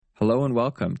Hello and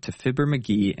welcome to Fibber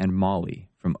McGee and Molly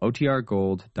from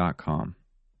OTRGold.com.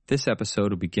 This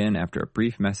episode will begin after a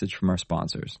brief message from our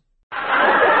sponsors.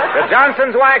 The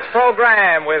Johnson's Wax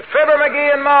Program with Fibber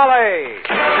McGee and Molly.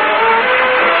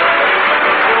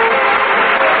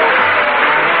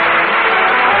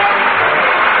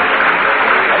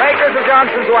 The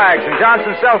Johnson's Wax and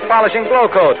Johnson's Self-Polishing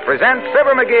Glow Coat present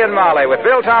Fibber McGee and Molly with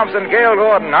Bill Thompson, Gail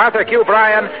Gordon, Arthur Q.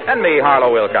 Bryan, and me,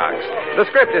 Harlow Wilcox. The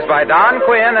script is by Don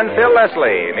Quinn and Phil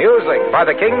Leslie. Music by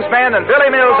the King's Men and Billy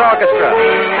Mills Orchestra.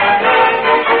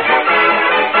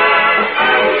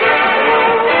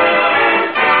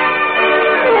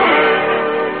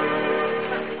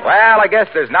 Well, I guess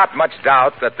there's not much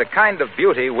doubt that the kind of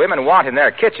beauty women want in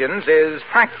their kitchens is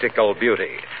practical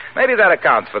beauty. Maybe that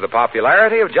accounts for the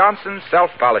popularity of Johnson's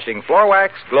Self-Polishing Floor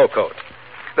Wax Glow Coat.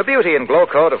 The beauty in Glow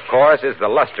Coat, of course, is the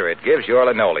luster it gives your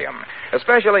linoleum,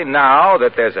 especially now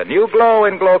that there's a new glow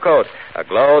in Glow Coat, a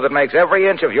glow that makes every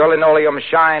inch of your linoleum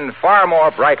shine far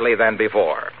more brightly than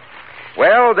before.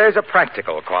 Well, there's a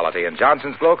practical quality in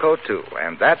Johnson's Glow Coat, too,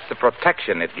 and that's the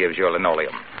protection it gives your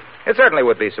linoleum. It certainly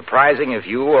would be surprising if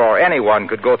you or anyone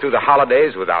could go through the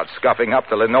holidays without scuffing up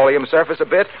the linoleum surface a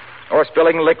bit or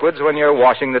spilling liquids when you're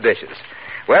washing the dishes.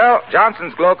 Well,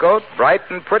 Johnson's Glow Coat, bright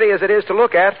and pretty as it is to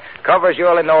look at, covers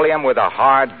your linoleum with a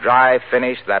hard, dry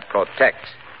finish that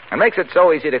protects and makes it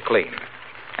so easy to clean.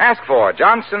 Ask for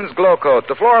Johnson's Glow Coat,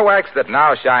 the floor wax that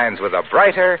now shines with a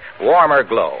brighter, warmer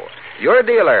glow. Your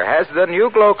dealer has the new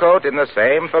Glow Coat in the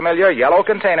same familiar yellow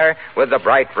container with the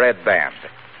bright red band.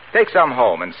 Take some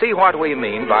home and see what we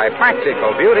mean by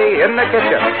practical beauty in the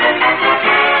kitchen.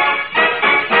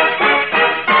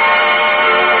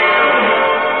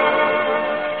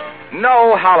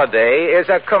 No holiday is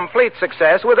a complete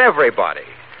success with everybody.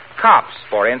 Cops,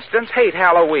 for instance, hate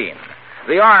Halloween.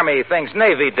 The Army thinks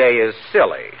Navy Day is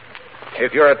silly.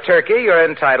 If you're a turkey, you're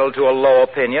entitled to a low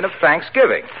opinion of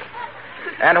Thanksgiving.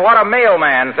 And what a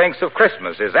mailman thinks of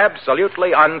Christmas is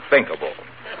absolutely unthinkable.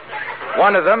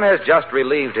 One of them has just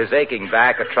relieved his aching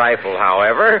back a trifle,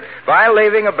 however, by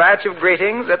leaving a batch of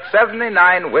greetings at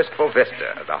 79 Wistful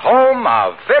Vista, the home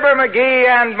of Fibber McGee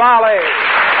and Molly.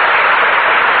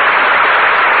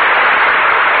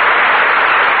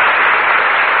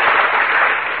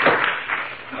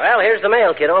 Well, here's the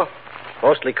mail, kiddo.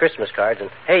 Mostly Christmas cards.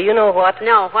 And, hey, you know what?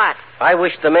 No, what? I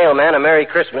wished the mailman a Merry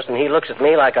Christmas, and he looks at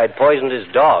me like I'd poisoned his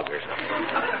dog or something.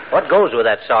 What goes with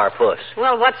that sour puss?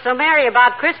 Well, what's so merry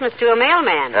about Christmas to a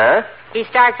mailman? Huh? He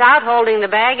starts out holding the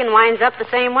bag and winds up the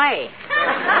same way.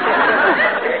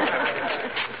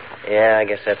 Yeah, I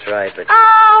guess that's right, but...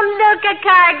 Oh, look, a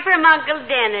card from Uncle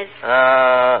Dennis.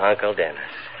 Uncle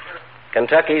Dennis.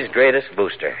 Kentucky's greatest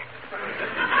booster.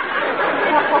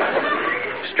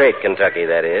 Straight Kentucky,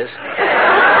 that is.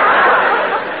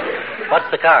 What's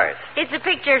the card? It's a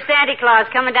picture of Santa Claus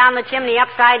coming down the chimney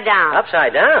upside down.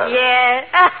 Upside down? Yeah.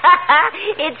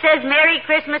 It says Merry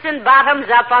Christmas and bottoms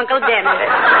up, Uncle Dennis.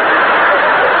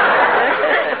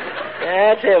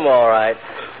 That's him, all right.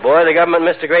 Boy, the government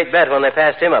missed a great bet when they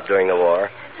passed him up during the war.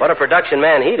 What a production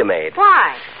man he'd have made.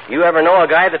 Why? You ever know a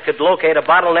guy that could locate a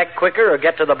bottleneck quicker or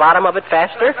get to the bottom of it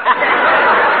faster?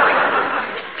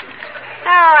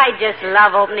 Oh, I just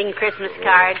love opening Christmas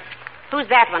cards. Who's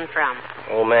that one from?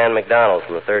 Old man McDonald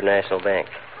from the Third National Bank.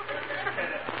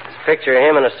 It's a picture of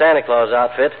him in a Santa Claus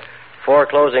outfit,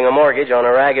 foreclosing a mortgage on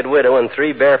a ragged widow and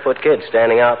 3 barefoot kids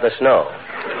standing out in the snow.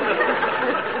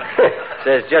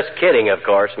 Says, just kidding, of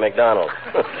course, McDonald.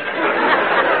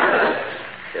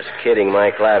 Just kidding,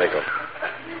 my clavicle.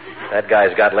 That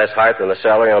guy's got less heart than the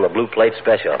celery on the blue plate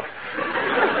special.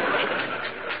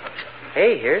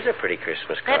 Hey, here's a pretty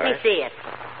Christmas card. Let me see it.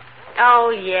 Oh,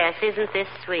 yes, isn't this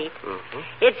sweet? Mm-hmm.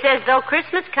 It says, though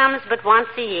Christmas comes but once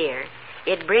a year,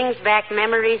 it brings back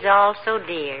memories all so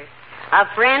dear of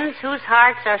friends whose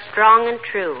hearts are strong and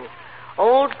true.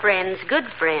 Old friends, good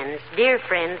friends, dear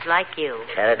friends like you.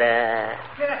 Ta-da!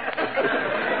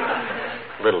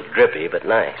 A little drippy, but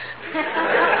nice.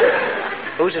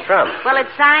 Who's it from? Well,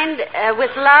 it's signed,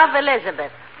 with love,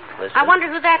 Elizabeth. Elizabeth? I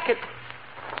wonder who that could...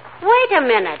 Wait a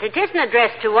minute. It isn't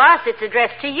addressed to us. It's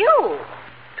addressed to you.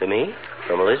 To me?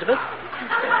 From Elizabeth?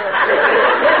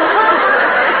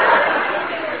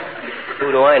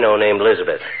 Who do I know named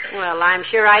Elizabeth? Well, I'm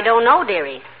sure I don't know,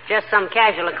 dearie. Just some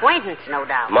casual acquaintance, no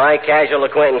doubt. My casual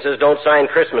acquaintances don't sign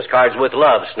Christmas cards with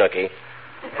love, Snooky.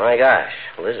 My gosh,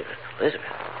 Elizabeth.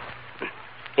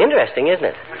 Interesting, isn't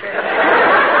it?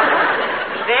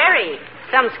 Very.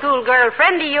 Some schoolgirl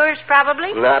friend of yours,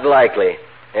 probably? Not likely.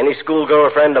 Any schoolgirl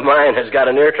friend of mine has got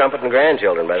an ear trumpet and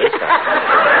grandchildren by this time.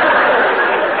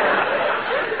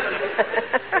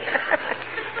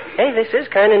 Hey, this is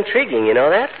kind of intriguing, you know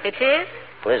that? It is?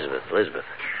 Elizabeth.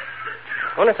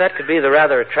 I wonder if that could be the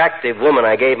rather attractive woman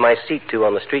I gave my seat to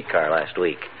on the streetcar last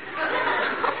week.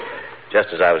 Just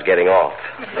as I was getting off.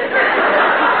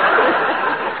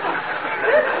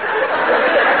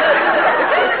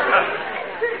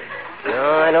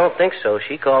 No, I don't think so.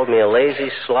 She called me a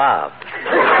lazy slob.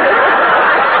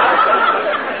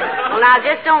 Well, now,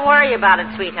 just don't worry about it,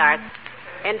 sweetheart.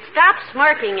 And stop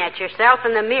smirking at yourself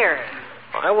in the mirror.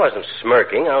 I wasn't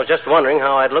smirking. I was just wondering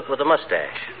how I'd look with a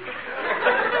mustache.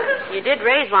 You did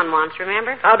raise one once,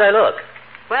 remember? How'd I look?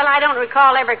 Well, I don't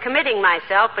recall ever committing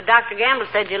myself, but Dr. Gamble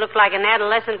said you looked like an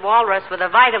adolescent walrus with a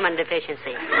vitamin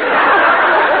deficiency.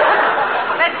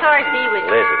 Let's horsey with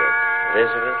you.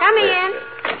 Elizabeth. Come in.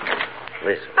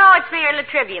 Elizabeth. Oh, it's Mayor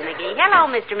Latrivia, McGee. Hello,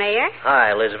 Mr. Mayor.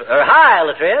 Hi, Elizabeth. Hi,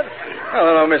 Latriv.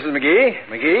 Hello, Mrs. McGee.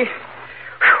 Whew.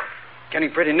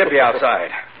 Getting pretty nippy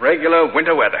outside. Regular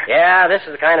winter weather. Yeah, this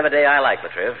is the kind of a day I like,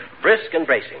 Latriv. Brisk and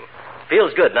bracing.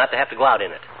 Feels good not to have to go out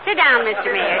in it. Sit down, Mr.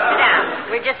 Mayor. Sit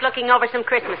down. We're just looking over some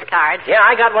Christmas cards. Yeah,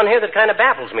 I got one here that kind of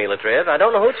baffles me, Latriv. I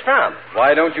don't know who it's from.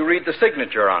 Why don't you read the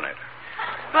signature on it?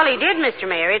 Well, he did, Mr.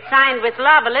 Mayor. It's signed with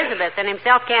love, Elizabeth, and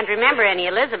himself can't remember any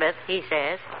Elizabeth, he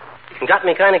says. Got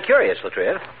me kind of curious,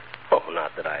 Latriv. Oh,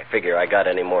 not that I figure I got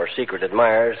any more secret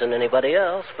admirers than anybody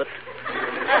else, but...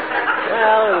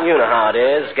 Well, you know how it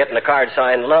is, getting a card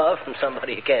signed love from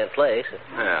somebody you can't place.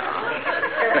 Yeah.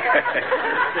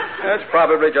 That's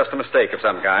probably just a mistake of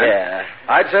some kind. Yeah.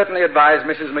 I'd certainly advise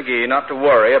Mrs. McGee not to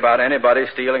worry about anybody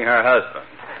stealing her husband.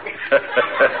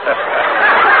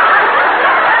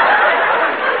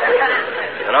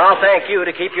 And I'll thank you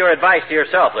to keep your advice to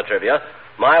yourself, Latrivia.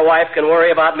 My wife can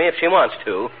worry about me if she wants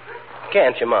to.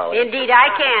 Can't you, Molly? Indeed, I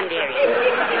can, dearie.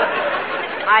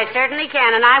 I certainly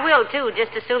can, and I will, too,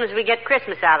 just as soon as we get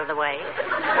Christmas out of the way.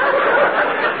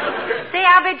 Say,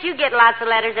 I'll bet you get lots of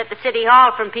letters at the City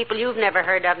Hall from people you've never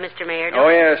heard of, Mr. Mayor. Oh,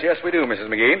 yes, we do, Mrs.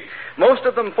 McGee. Most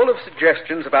of them full of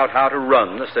suggestions about how to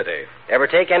run the city. Ever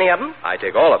take any of them? I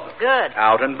take all of them. Good.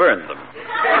 Out and burn them.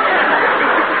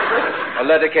 A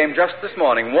letter came just this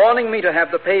morning warning me to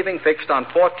have the paving fixed on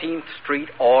 14th Street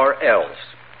or else.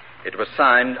 It was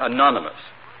signed anonymous.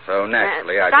 So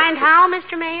naturally, signed how,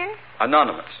 Mr. Mayor?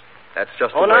 Anonymous. That's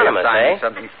just a anonymous, way of signing eh?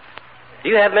 something. Do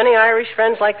you have many Irish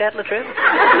friends like that, Latriv?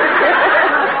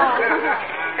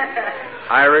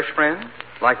 Irish friends?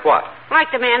 Like what? Like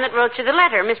the man that wrote you the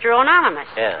letter, Mr. Anonymous.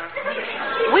 Yeah.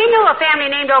 We knew a family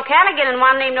named O'Callaghan and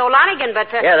one named O'Lonigan, but...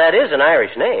 Yeah, that is an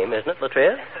Irish name, isn't it,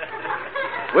 Latriv?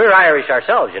 We're Irish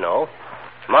ourselves, you know.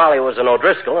 Molly was an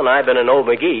O'Driscoll, and I've been an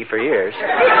O'McGee for years.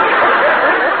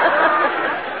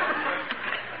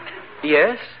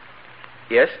 Yes,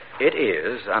 it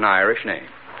is an Irish name.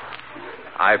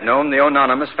 I've known the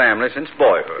Anonymous family since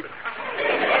boyhood.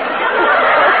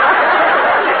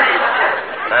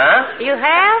 Huh? You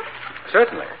have?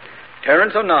 Certainly.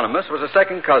 Terence Anonymous was a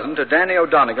second cousin to Danny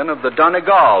O'Donegan of the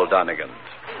Donegal Donegans.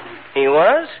 He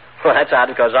was? Well, that's odd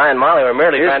because I and Molly were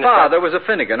merely His trying to... father was a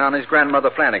Finnegan on his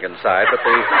grandmother Flanagan's side, but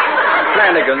the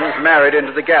Flanagans married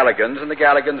into the Galligans, and the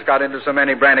Galligans got into so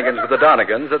many Brannigans with the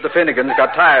Donegans that the Finnegans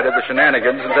got tired of the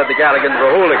shenanigans and said the Galligans were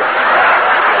hooligans.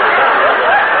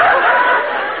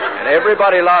 And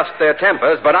everybody lost their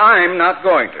tempers, but I'm not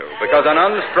going to, because an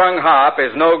unstrung harp is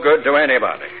no good to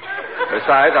anybody.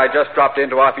 Besides, I just dropped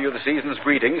in to offer you the season's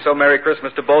greetings, so Merry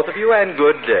Christmas to both of you and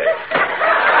good day.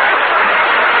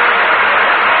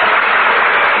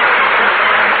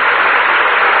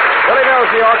 Billy Mills,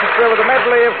 the orchestra, with a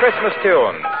medley of Christmas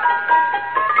tunes.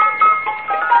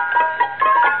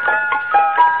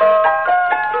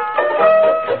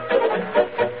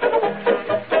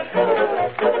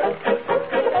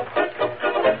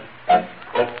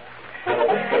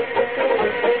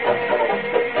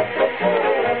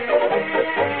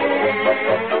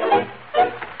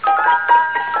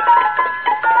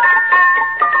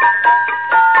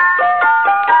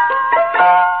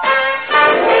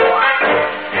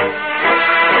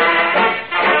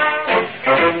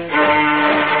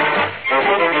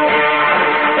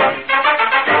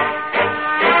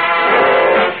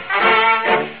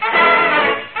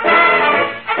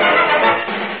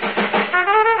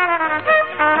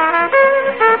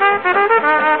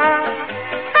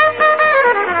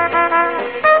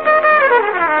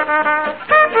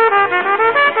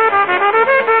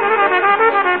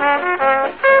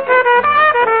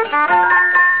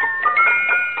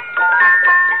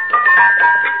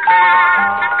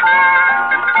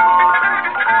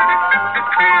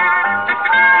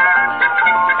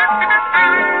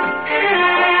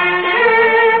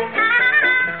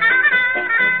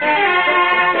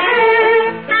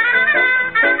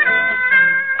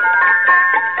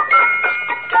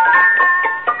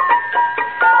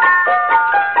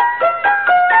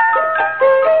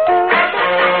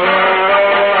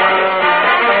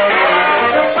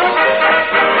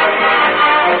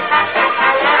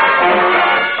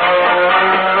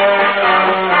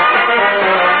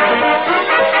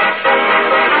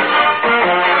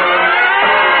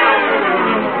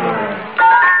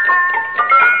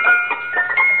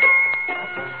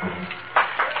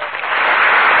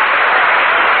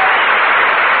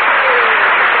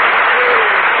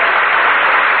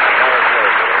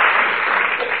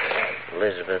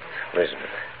 Elizabeth.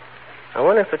 I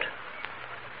wonder if it...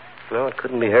 No, it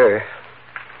couldn't be her.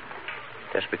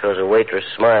 Just because a waitress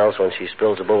smiles when she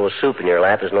spills a bowl of soup in your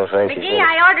lap is no sign she's... McGee,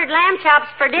 I ordered lamb chops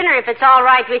for dinner if it's all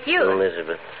right with you.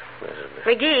 Elizabeth.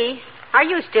 McGee, are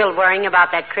you still worrying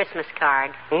about that Christmas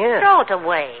card? Yeah. Throw it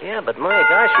away. Yeah, but my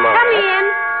gosh, Mom. Come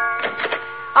in.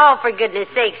 Oh, for goodness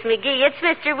sakes, McGee, it's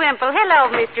Mr. Wimple.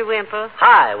 Hello, Mr. Wimple.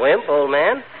 Hi, Wimp, old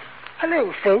man.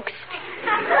 Hello, folks.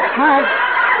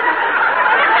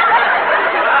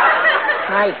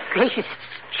 My gracious,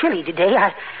 it's chilly today.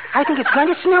 I think it's going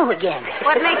to snow again.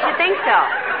 What makes you think so?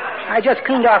 I just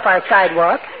cleaned off our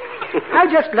sidewalk. I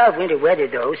just love winter weather,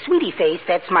 though. Sweetie Face,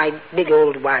 that's my big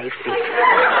old wife.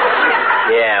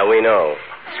 Yeah, we know.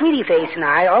 Sweetie Face and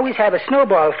I always have a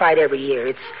snowball fight every year.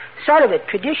 It's sort of a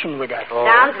tradition with us. Oh.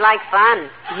 Sounds like fun.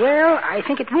 Well, I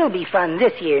think it will be fun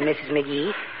this year, Mrs.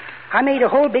 McGee. I made a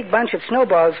whole big bunch of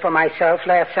snowballs for myself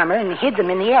last summer and hid them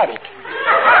in the attic.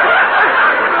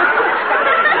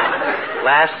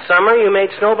 Last summer you made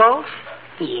snowballs?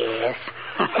 Yes.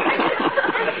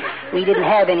 We didn't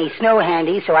have any snow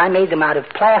handy, so I made them out of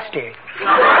plaster.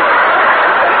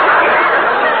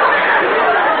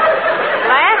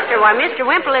 Plaster? Why, Mr.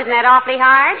 Wimple, isn't that awfully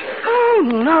hard? Oh,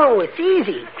 no, it's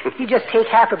easy. You just take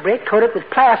half a brick, coat it with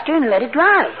plaster, and let it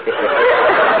dry.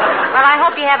 Well, I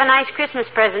hope you have a nice Christmas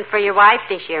present for your wife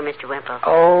this year, Mr. Wimple.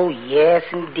 Oh, yes,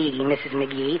 indeedy, Mrs.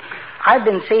 McGee. I've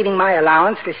been saving my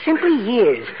allowance for simply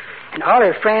years, and all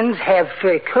her friends have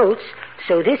fur coats,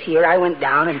 so this year I went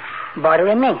down and bought her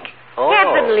a mink. Oh.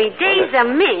 Heavenly days, a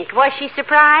mink. Was she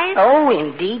surprised? Oh,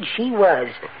 indeed she was.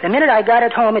 The minute I got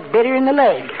it home, it bit her in the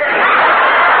leg.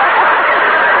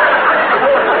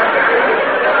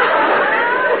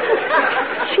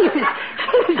 She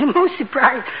was the most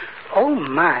surprised. Oh,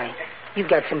 my. You've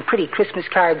got some pretty Christmas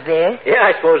cards there. Yeah,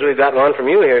 I suppose we've got one from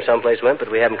you here someplace, Wimp,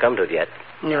 but we haven't come to it yet.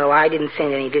 No, I didn't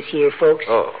send any this year, folks.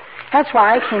 Oh. That's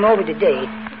why I came over today.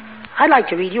 I'd like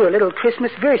to read you a little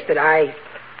Christmas verse that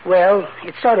well,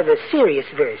 it's sort of a serious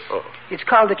verse. Oh. It's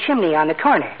called The Chimney on the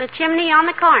Corner. The chimney on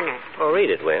the corner. Oh, read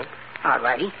it, Wimp. All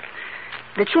righty.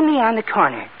 The chimney on the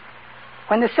corner.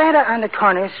 When the Santa on the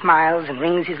corner smiles and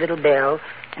rings his little bell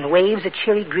and waves a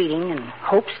cheery greeting and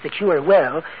hopes that you are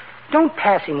well, don't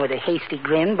pass him with a hasty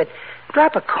grin, but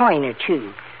drop a coin or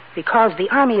two, because the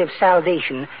Army of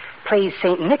Salvation plays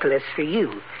St. Nicholas for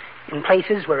you in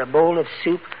places where a bowl of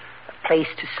soup, a place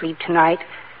to sleep tonight,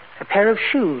 a pair of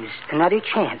shoes, another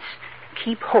chance,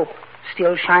 keep hope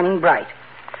still shining bright.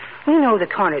 We know the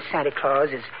corner Santa Claus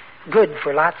is good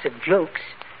for lots of jokes,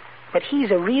 but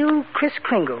he's a real Kris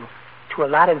Kringle to a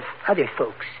lot of other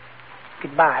folks.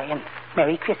 Goodbye and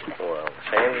Merry Christmas. Well,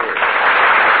 same here.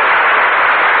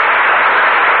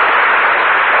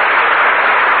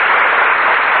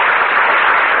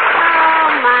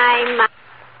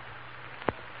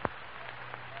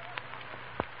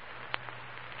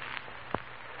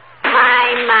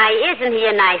 Oh, my. Isn't he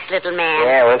a nice little man?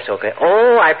 Yeah, Wimp's okay.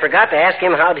 Oh, I forgot to ask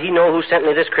him how did he know who sent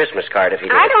me this Christmas card if he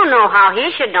did. I don't know how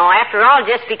he should know, after all,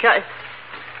 just because...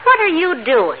 What are you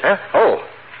doing? Huh? Oh,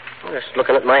 I'm just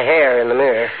looking at my hair in the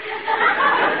mirror.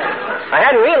 I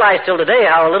hadn't realized till today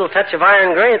how a little touch of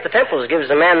iron gray at the temples gives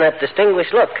a man that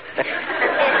distinguished look.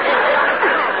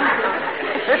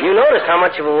 You noticed how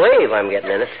much of a wave I'm getting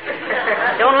in it.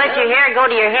 Don't let your hair go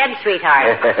to your head,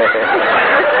 sweetheart.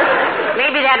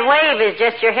 Maybe that wave is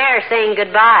just your hair saying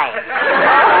goodbye.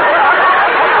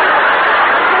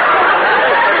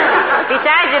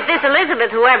 Besides, if this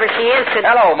Elizabeth, whoever she is, could...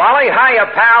 Hello, Molly.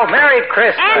 Hiya, pal. Merry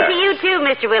Christmas. And to you, too,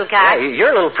 Mr. Wilcox. Yeah,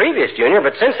 you're a little previous, Junior,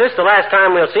 but since this is the last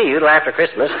time we'll see you till after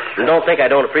Christmas, and don't think I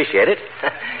don't appreciate it,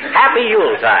 Happy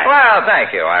Yuletide. Well,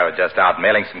 thank you. I was just out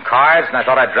mailing some cards, and I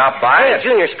thought I'd drop by. Hey,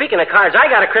 Junior, speaking of cards,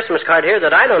 I got a Christmas card here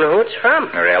that I don't know who it's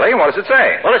from. Really? What does it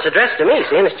say? Well, it's addressed to me,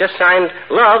 see, and it's just signed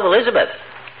Love, Elizabeth.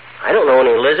 I don't know any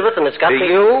Elizabeth, and it's got To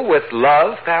you with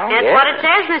love, pal? That's Yeah. what it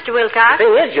says, Mr. Wilcox. The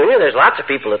thing is, Junior, there's lots of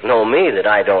people that know me that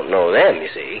I don't know them, you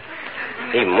see.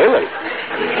 Even women.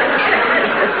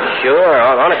 Sure,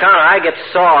 on account of I get to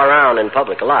saw around in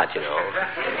public a lot, you know.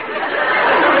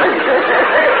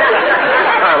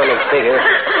 Prominent figure.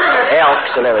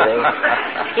 Elks and everything.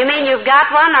 You mean you've got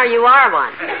one or you are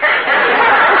one?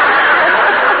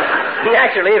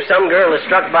 Naturally, if some girl is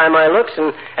struck by my looks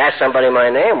and asks somebody my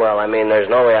name, well, I mean, there's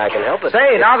no way I can help it.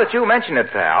 Say, now that you mention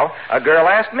it, pal, a girl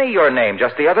asked me your name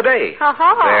just the other day. Oh.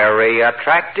 Very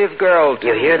attractive girl, too.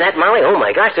 You hear that, Molly? Oh,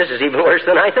 my gosh, this is even worse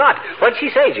than I thought. What'd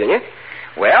she say, Junior?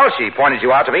 Well, she pointed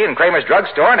you out to me in Kramer's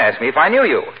drugstore and asked me if I knew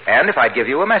you, and if I'd give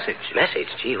you a message. Message?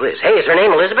 Gee whiz. Hey, is her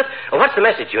name Elizabeth? Oh, what's the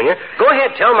message, Junior? Go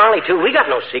ahead, tell Molly, too. We got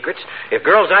no secrets. If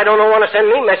girls I don't know want to send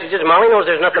me messages, Molly knows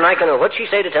there's nothing I can know. What'd she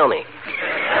say to tell me?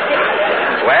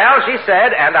 Well, she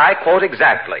said, and I quote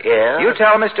exactly. Yeah? You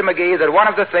tell Mr. McGee that one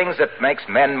of the things that makes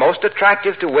men most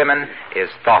attractive to women is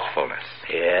thoughtfulness.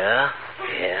 Yeah?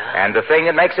 And the thing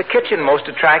that makes a kitchen most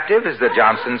attractive is the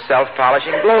Johnson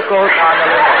self-polishing glow coat on the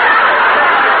lid.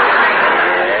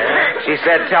 She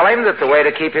said, tell him that the way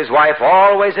to keep his wife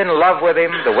always in love with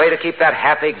him, the way to keep that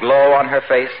happy glow on her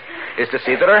face, is to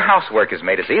see that her housework is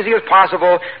made as easy as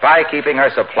possible by keeping her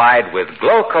supplied with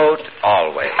glow coat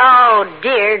always. Oh,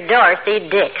 dear Dorothy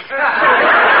Dix.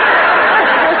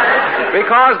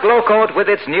 Because Glow Coat,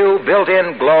 with its new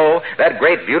built-in glow, that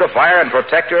great beautifier and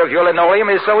protector of your linoleum,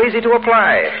 is so easy to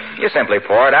apply. You simply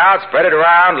pour it out, spread it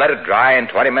around, let it dry in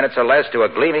 20 minutes or less to a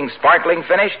gleaming, sparkling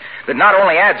finish that not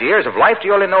only adds years of life to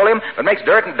your linoleum, but makes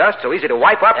dirt and dust so easy to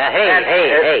wipe up.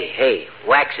 Hey,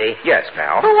 Waxy. Yes,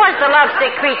 pal. Who was the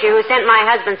lovesick creature who sent my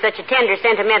husband such a tender,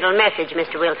 sentimental message,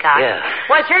 Mr. Wilcox? Yeah.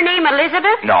 Was her name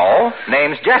Elizabeth? No,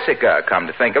 name's Jessica, come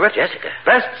to think of it. Jessica?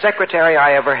 Best secretary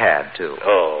I ever had, too.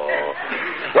 Oh.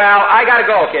 Well, I gotta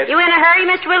go, kid. You in a hurry,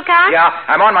 Mr. Wilcox? Yeah,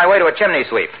 I'm on my way to a chimney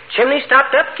sweep. Chimney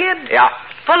stopped up, kid? Yeah.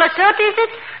 Full of soot, is it?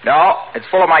 No, it's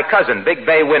full of my cousin, Big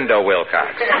Bay Window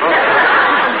Wilcox.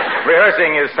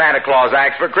 Rehearsing his Santa Claus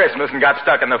act for Christmas and got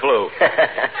stuck in the flue.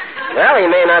 Well, he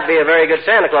may not be a very good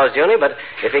Santa Claus, Junie, but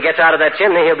if he gets out of that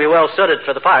chimney, he'll be well suited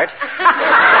for the part.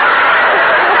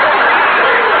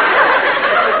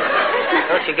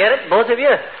 Don't you get it, both of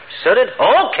you? Suited?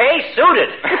 Okay, suited.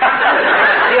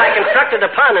 See, I constructed a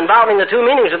pun involving the two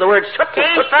meanings of the word soot.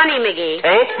 Ain't funny, McGee.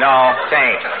 Ain't? No,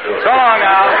 tain't. So long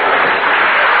now.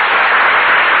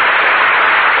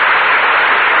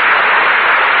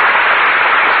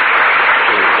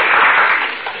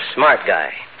 Smart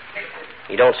guy.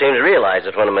 You don't seem to realize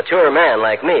that when a mature man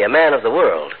like me, a man of the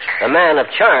world, a man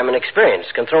of charm and experience,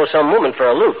 can throw some woman for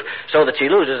a loop so that she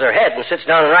loses her head and sits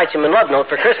down and writes him a love note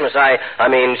for Christmas, I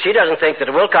mean, she doesn't think that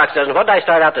Wilcox doesn't. What did I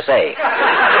start out to say?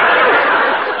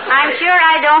 I'm sure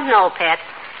I don't know, Pet,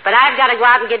 but I've got to go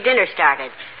out and get dinner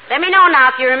started. Let me know now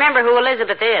if you remember who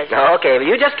Elizabeth is. Okay, well,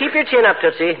 you just keep your chin up,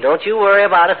 Tootsie. Don't you worry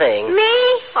about a thing. Me?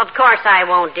 Of course I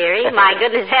won't, dearie. My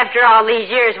goodness, after all these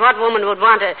years, what woman would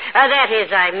want to...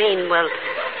 well,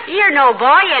 you're no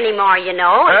boy anymore, you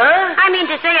know. Huh? I mean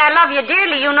to say I love you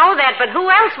dearly, you know that, but who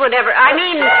else would ever...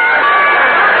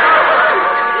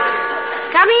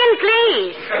 Come in,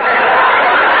 please.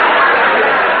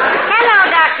 Hello,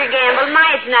 Dr. Gamble.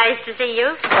 It's nice to see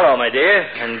you. Hello, my dear,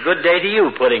 and good day to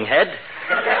you, Puddinghead.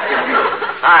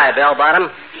 Hi, Bell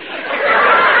Bottom.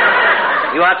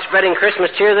 You out spreading Christmas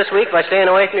cheer this week by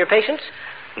staying away from your patients?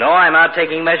 No, I'm out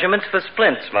taking measurements for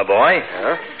splints, my boy.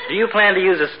 Huh? Do you plan to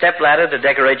use a stepladder to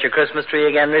decorate your Christmas tree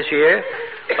again this year?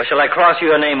 Or shall I cross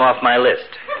your name off my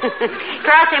list?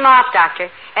 Cross him off,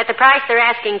 Doctor. At the price they're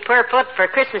asking per foot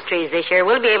for Christmas trees this year,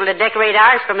 we'll be able to decorate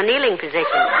ours from a kneeling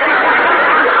position.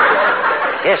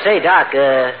 Yes, say, Doc,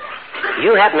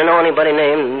 you happen to know anybody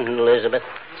named Elizabeth?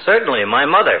 Certainly, my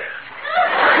mother.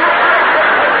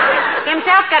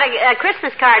 Himself got a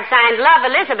Christmas card signed, Love,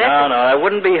 Elizabeth. No, that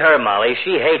wouldn't be her, Molly.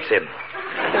 She hates him.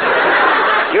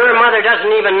 Your mother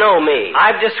doesn't even know me.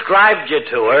 I've described you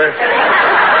to her.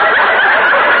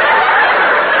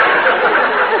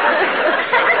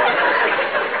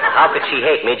 How could she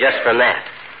hate me just from that?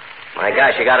 My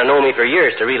gosh, you got to know me for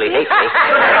years to really hate me.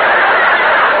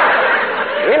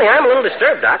 Really, I'm a little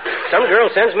disturbed, Doc. Some girl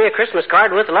sends me a Christmas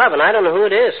card with love, and I don't know who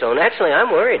it is, so naturally I'm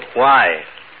worried. Why?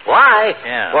 Why?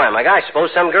 Yeah. Why, my gosh,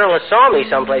 suppose some girl has saw me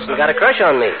someplace and got a crush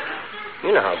on me.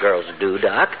 You know how girls do,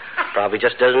 Doc. Probably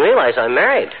just doesn't realize I'm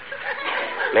married.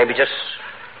 Maybe just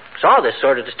saw this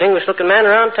sort of distinguished-looking man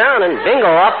around town and bingo,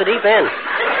 off the deep end.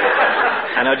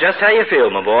 I know just how you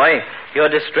feel, my boy. Your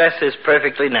distress is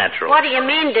perfectly natural. What do you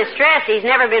mean, distress? He's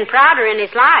never been prouder in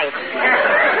his life.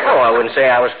 Oh, I wouldn't say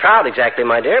I was proud exactly,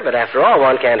 my dear, but after all,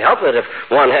 one can't help it if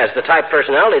one has the type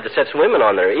personality that sets women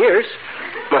on their ears.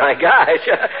 My gosh,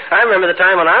 I remember the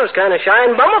time when I was kind of shy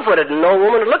and bumble-footed and no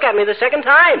woman would look at me the second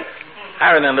time.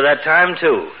 I remember that time,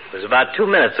 too. It was about 2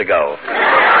 minutes ago.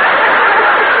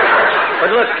 But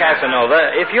look,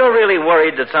 Casanova, if you're really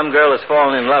worried that some girl has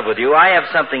fallen in love with you, I have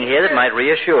something here that might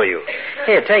reassure you.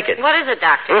 Here, take it. What is it,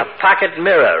 Doctor? A pocket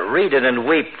mirror. Read it and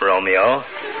weep, Romeo.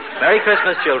 Merry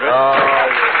Christmas, children.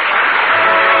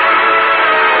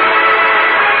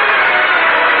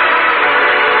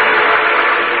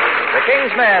 The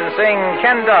King's Men sing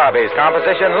Ken Darby's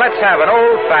composition, Let's Have an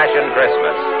Old-Fashioned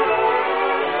Christmas.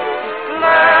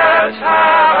 Let's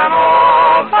have an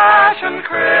old-fashioned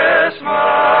Christmas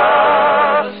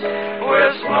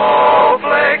with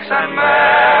snowflakes and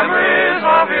memories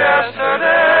of yesterday.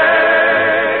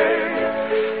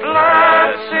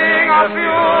 Let's sing a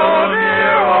few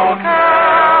dear old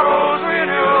carols we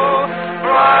knew,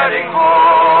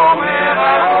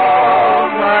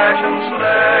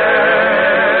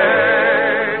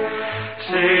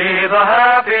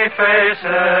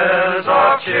 faces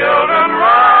of children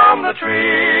round the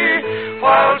tree,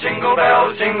 while jingle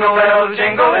bells,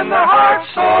 jingle in their hearts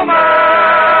so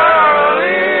merrily.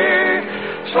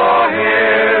 So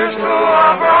here's to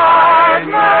a bright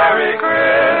Merry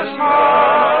Christmas,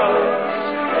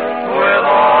 with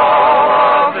all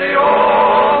of the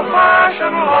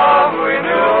old-fashioned love we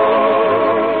knew.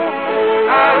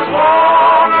 As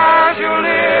long as you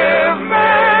live,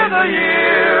 may the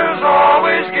years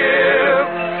always give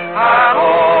an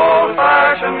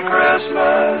old-fashioned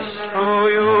Christmas to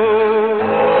you.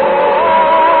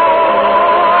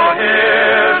 Oh,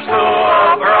 here's to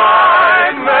a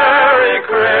bright Merry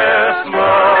Christmas,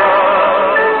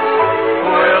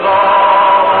 with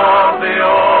all of the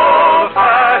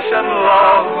old-fashioned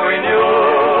love we knew.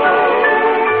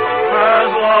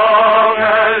 As long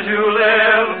as you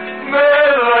live, may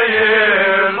the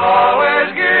years always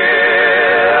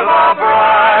give a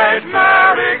bright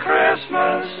Merry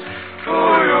Christmas to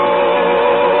you.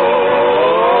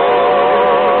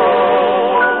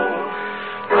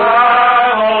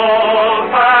 An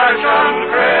old-fashioned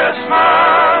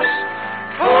Christmas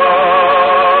to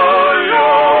you.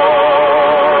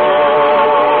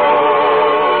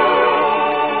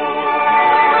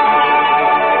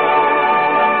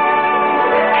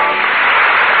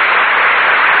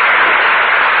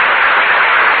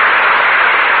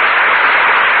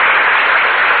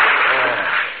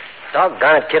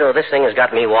 Doggone it, kiddo, this thing has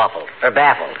got me baffled.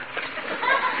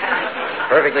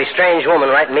 Perfectly strange woman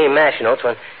writing me mash notes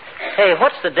when... Hey,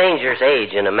 what's the dangerous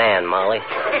age in a man, Molly?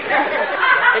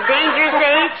 The dangerous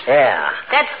age? Yeah.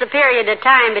 That's the period of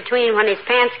time between when his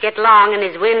pants get long and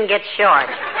his wind gets short.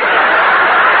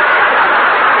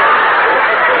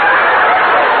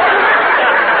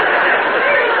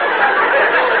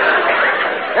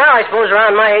 Well, I suppose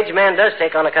around my age, a man does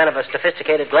take on a kind of a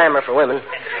sophisticated glamour for women.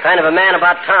 Kind of a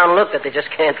man-about-town look that they just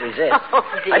can't resist. Oh,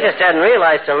 dear. I just hadn't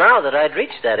realized till now that I'd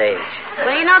reached that age.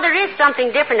 Well, you know, there is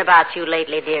something different about you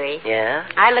lately, dearie. Yeah?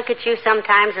 I look at you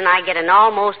sometimes and I get an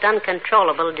almost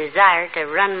uncontrollable desire to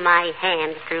run my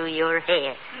hand through your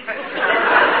hair.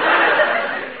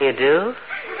 You do?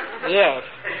 Yes,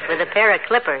 with a pair of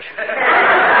clippers.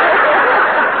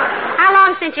 How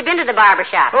long since you've been to the barber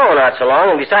shop? Oh, not so long.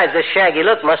 And besides, this shaggy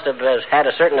look must have had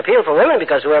a certain appeal for women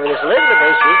because whoever this Elizabeth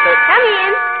is, she's... Come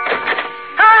in.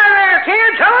 Hi there,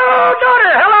 kids. Hello,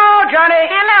 daughter. Hello, Johnny.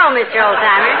 Hello, Mr.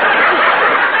 Oldtimer.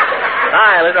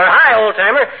 Hi,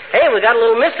 old-timer. Hey, we got a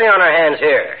little mystery on our hands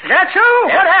here. Is that so?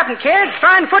 What happened, kids?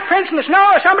 Find footprints in the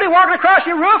snow or somebody walking across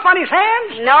your roof on his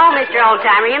hands? No, Mr.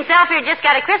 Oldtimer. Himself here just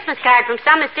got a Christmas card from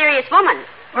some mysterious woman.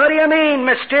 What do you mean,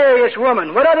 mysterious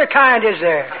woman? What other kind is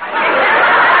there?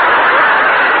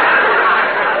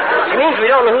 She means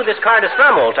we don't know who this card is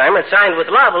from, old-timer. It's signed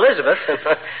with love, Elizabeth.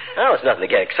 Well, it's nothing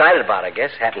to get excited about, I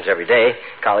guess. Happens every day.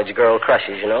 College girl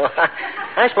crushes, you know.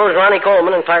 I suppose Ronnie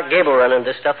Coleman and Clark Gable run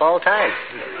into this stuff all the time.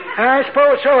 I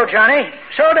suppose so, Johnny.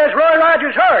 So does Roy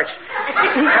Rogers' horse.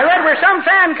 I read where some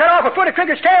fan cut off a foot of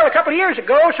Trigger's tail a couple of years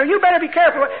ago, so you better be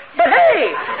careful. But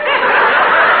hey!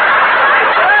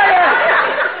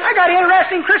 I got an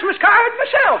interesting Christmas card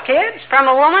myself, kids. From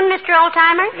a woman, Mr.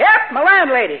 Oldtimer? Yep, my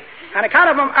landlady. On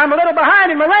account of I'm a little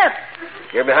behind in my rent.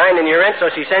 You're behind in your rent, so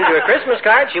she sends you a Christmas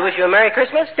card? She wish you a Merry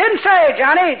Christmas? Didn't say,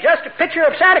 Johnny. Just a picture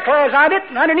of Santa Claus on it,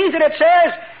 and underneath it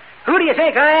says, "Who do you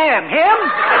think I am? Him?"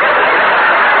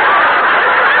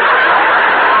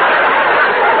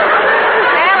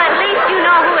 Well, at least you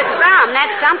know who it's from.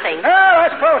 That's something. Oh, I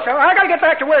suppose so. I gotta get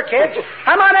back to work, kids.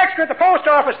 I'm on extra at the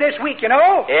post office this week, you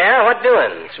know. Yeah, what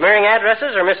doing? Smearing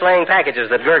addresses or mislaying packages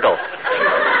that gurgle?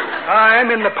 I'm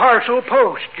in the parcel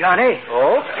post, Johnny.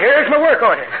 Oh? Here's my work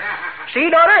order. See,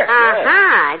 daughter?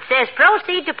 Uh-huh. It says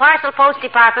proceed to Parcel Post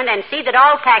Department and see that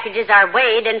all packages are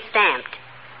weighed and stamped.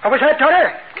 What was that,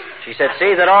 daughter? She said,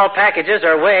 see that all packages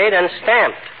are weighed and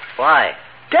stamped. Why?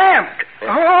 Stamped.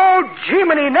 Oh,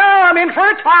 Jiminy, now I'm in for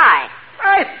it. Why?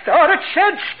 I thought it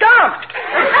said stomped.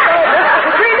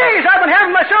 For 3 days I've been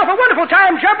having myself a wonderful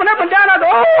time jumping up and down. I go,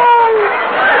 oh,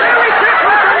 Merry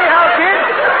Christmas anyhow, kids.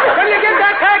 When you get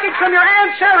that package from your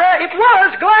Aunt Sarah, it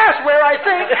was glassware, I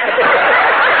think.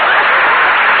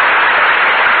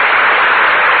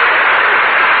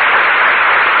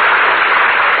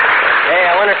 Hey,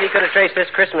 I wonder if he could have traced this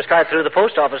Christmas card through the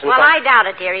post office and... Well, I doubt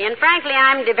it, dearie, and frankly,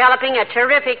 I'm developing a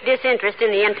terrific disinterest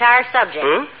in the entire subject.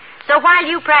 So while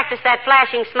you practice that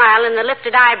flashing smile and the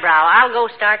lifted eyebrow, I'll go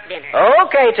start dinner.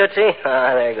 Okay, Tootsie.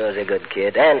 Ah, there goes a good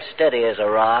kid, and steady as a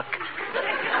rock.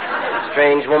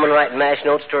 Strange woman writing mash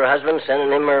notes to her husband,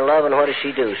 sending him her love, and what does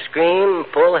she do? Scream?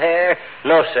 Pull hair?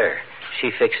 No, sir.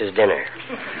 She fixes dinner.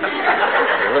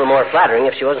 A little more flattering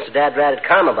if she wasn't so dad-ratted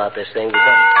calm about this thing,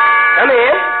 because... Come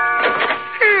in.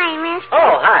 Hi, mister.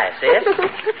 Oh, hi, sis.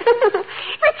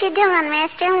 What you doing,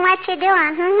 mister? What you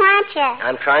doing? What you?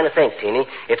 I'm trying to think, Teeny.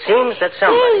 It seems that Gee,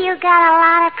 somebody... you got a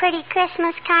lot of pretty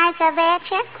Christmas cards, I bet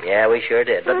you. Yeah, we sure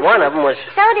did. But one of them was...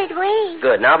 So did we.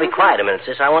 Good. Now be quiet a minute,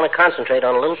 sis. I want to concentrate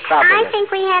on a little problem. I think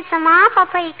we had some awful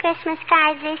pretty Christmas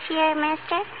cards this year,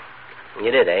 mister. You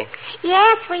did, eh?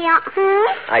 Yes, we all...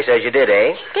 I says you did,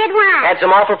 eh? Did what? Had some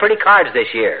awful pretty cards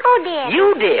this year. Who did?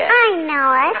 You did. I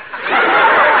know it.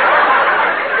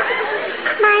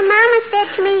 My mama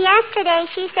said to me yesterday,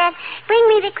 she said, bring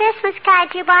me the Christmas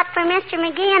card you bought for Mr.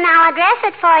 McGee and I'll address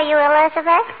it for you,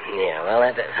 Elizabeth. Yeah, well,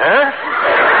 that... Huh?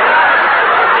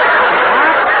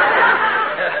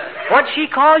 What'd she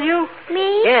call you?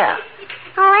 Me? Yeah.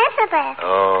 Elizabeth.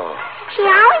 Oh. She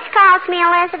always calls me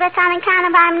Elizabeth on account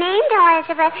of I'm named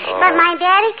Elizabeth. Oh. But my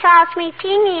daddy calls me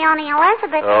Teeny, only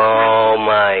Elizabeth. Oh,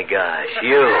 my gosh,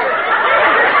 you.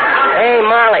 Hey,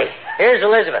 Molly. Here's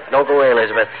Elizabeth. Don't go away,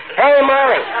 Elizabeth. Hey,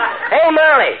 Molly. Hey,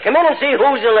 Molly. Come in and see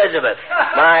who's Elizabeth.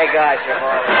 My gosh, you're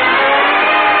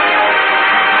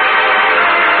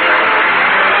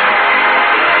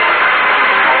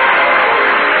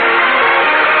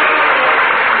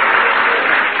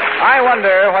I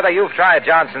wonder whether you've tried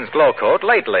Johnson's Glow Coat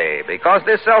lately, because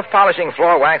this self-polishing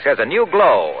floor wax has a new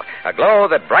glow, a glow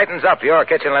that brightens up your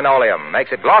kitchen linoleum,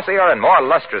 makes it glossier and more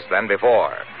lustrous than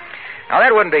before. Now,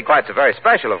 that wouldn't be quite so very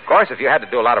special, of course, if you had to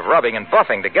do a lot of rubbing and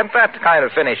buffing to get that kind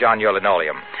of finish on your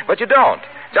linoleum. But you don't.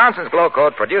 Johnson's Glow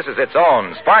Coat produces its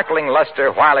own sparkling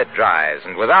luster while it dries,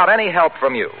 and without any help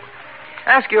from you.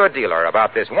 Ask your dealer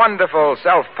about this wonderful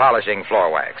self-polishing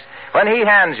floor wax. When he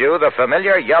hands you the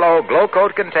familiar yellow Glow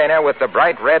Coat container with the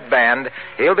bright red band,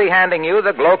 he'll be handing you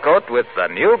the Glow Coat with the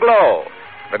new glow.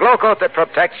 The Glow Coat that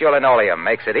protects your linoleum,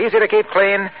 makes it easy to keep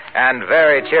clean, and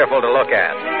very cheerful to look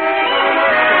at.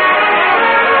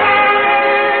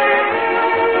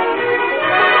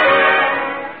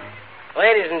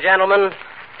 Ladies and gentlemen,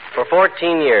 for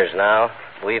 14 years now,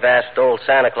 we've asked old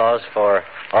Santa Claus for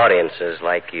audiences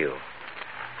like you.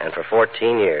 And for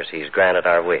 14 years, he's granted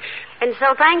our wish. And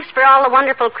so thanks for all the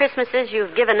wonderful Christmases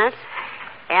you've given us.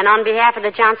 And on behalf of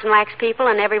the Johnson Wax people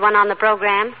and everyone on the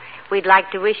program, we'd like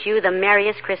to wish you the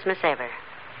merriest Christmas ever.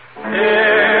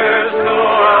 Here's to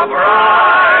a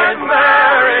bright,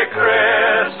 Merry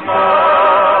Christmas,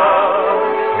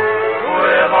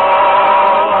 with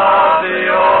all of the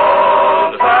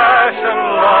old-fashioned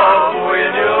love we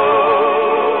knew.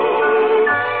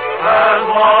 As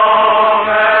long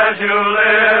as you live